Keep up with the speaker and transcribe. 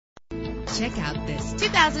Check out this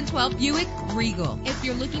 2012 Buick Regal. If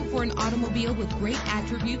you're looking for an automobile with great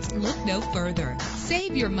attributes, look no further.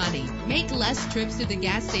 Save your money. Make less trips to the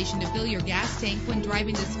gas station to fill your gas tank when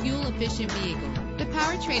driving this fuel-efficient vehicle. The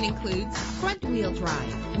powertrain includes front-wheel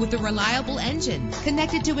drive with a reliable engine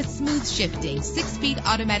connected to a smooth shifting 6-speed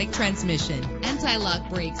automatic transmission. Anti-lock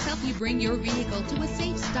brakes help you bring your vehicle to a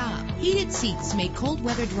safe stop. Heated seats make cold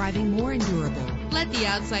weather driving more endurable. Let the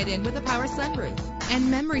outside in with a power sunroof. And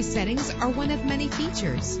memory settings are one of many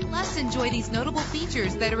features. Plus, enjoy these notable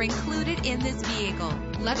features that are included in this vehicle: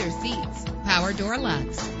 leather seats, power door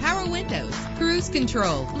locks, power windows, cruise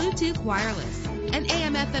control, Bluetooth wireless, an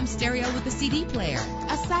AM/FM stereo with a CD player,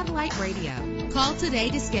 a satellite radio. Call today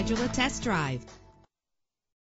to schedule a test drive.